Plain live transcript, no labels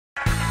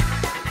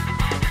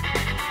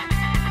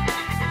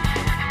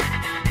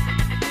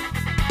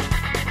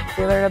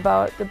We learn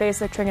about the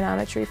basic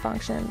trigonometry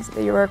functions.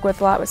 You work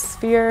with a lot with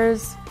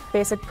spheres.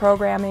 Basic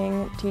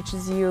programming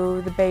teaches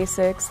you the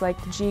basics like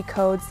the G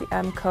codes, the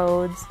M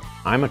codes.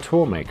 I'm a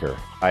toolmaker.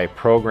 I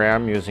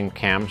program using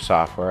CAM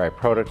software. I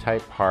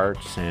prototype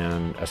parts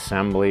and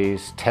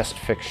assemblies, test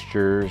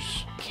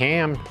fixtures.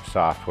 CAM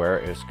software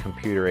is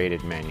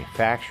computer-aided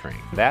manufacturing.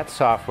 That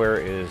software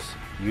is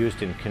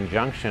used in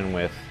conjunction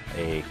with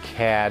a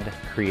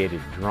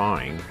CAD-created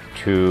drawing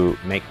to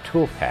make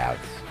tool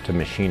paths to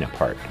machine a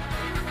part.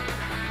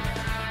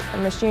 A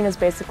machine is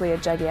basically a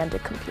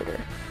gigantic computer.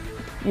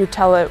 You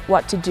tell it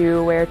what to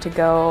do, where to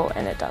go,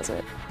 and it does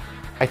it.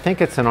 I think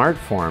it's an art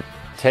form.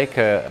 Take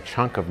a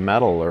chunk of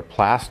metal or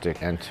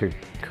plastic and to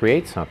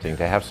create something,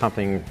 to have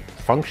something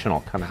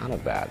functional come out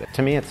of that.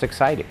 To me, it's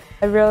exciting.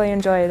 I really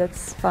enjoy it.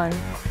 It's fun.